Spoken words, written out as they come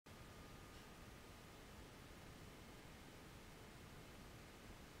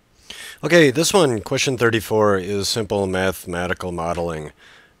Okay, this one, question 34, is simple mathematical modeling,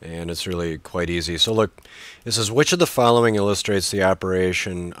 and it's really quite easy. So look, it says, which of the following illustrates the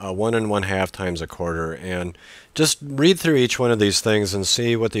operation 1 and 1/2 times a quarter? And just read through each one of these things and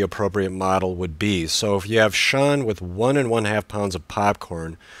see what the appropriate model would be. So if you have Sean with 1 and 1/2 pounds of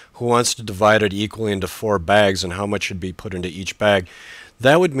popcorn, who wants to divide it equally into 4 bags and how much should be put into each bag,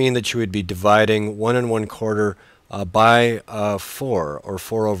 that would mean that you would be dividing 1 and 1/4 by 4, or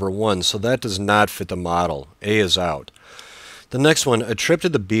 4 over 1, so that does not fit the model. A is out. The next one, a trip to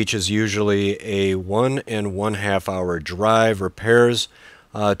the beach is usually a 1 and 1/2 hour drive. Repairs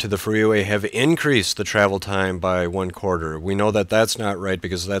to the freeway have increased the travel time by 1/4. We know that that's not right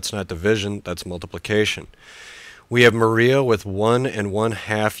because that's not division, that's multiplication. We have Maria with 1 and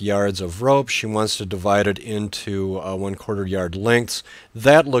 1/2 yards of rope. She wants to divide it into 1/4 yard lengths.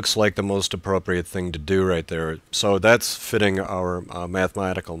 That looks like the most appropriate thing to do right there. So that's fitting our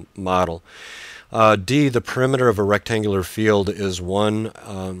mathematical model. D, the perimeter of a rectangular field is 1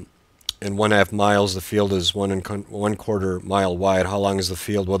 and 1/2 miles. The field is 1 1/4 mile wide. How long is the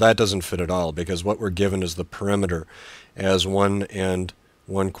field? Well, that doesn't fit at all because what we're given is the perimeter as 1 and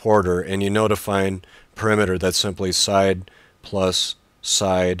 1/4, and you know to find perimeter, that's simply side plus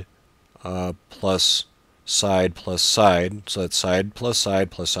side plus side plus side. So that's side plus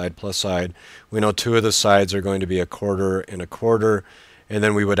side plus side plus side. We know two of the sides are going to be 1/4 and 1/4, and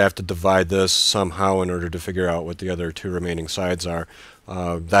then we would have to divide this somehow in order to figure out what the other two remaining sides are.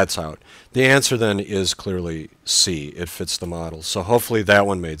 That's out. The answer then is clearly C. It fits the model. So hopefully that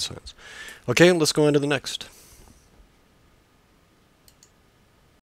one made sense. Okay, let's go on to the next.